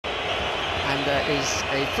and there is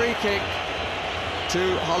a free kick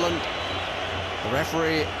to Holland. The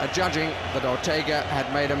referee judging that Ortega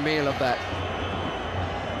had made a meal of that.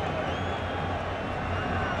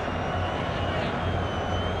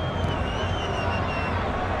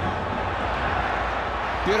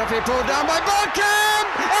 Beautifully pulled down by Bergkamp!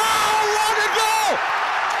 Oh, what a goal!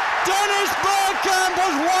 Dennis Bergkamp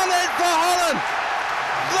has won it for Holland!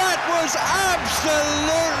 That was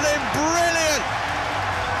absolutely brilliant!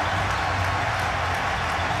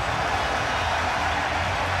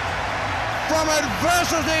 From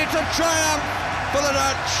adversity to triumph for the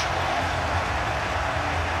Dutch.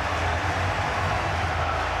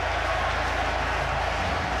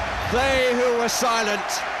 They who were silent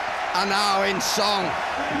are now in song.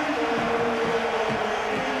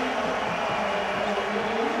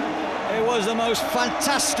 It was the most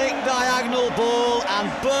fantastic diagonal ball,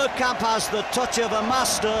 and Bergkamp has the touch of a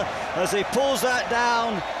master as he pulls that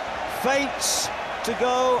down, feints to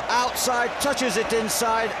go outside, touches it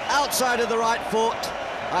inside, outside of the right foot.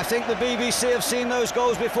 I think the BBC have seen those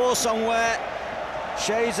goals before somewhere.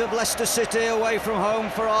 Shades of Leicester City away from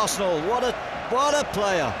home for Arsenal. What a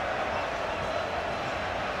player.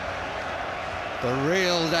 The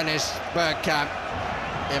real Dennis Bergkamp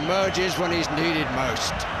emerges when he's needed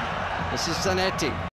most. This is Zanetti.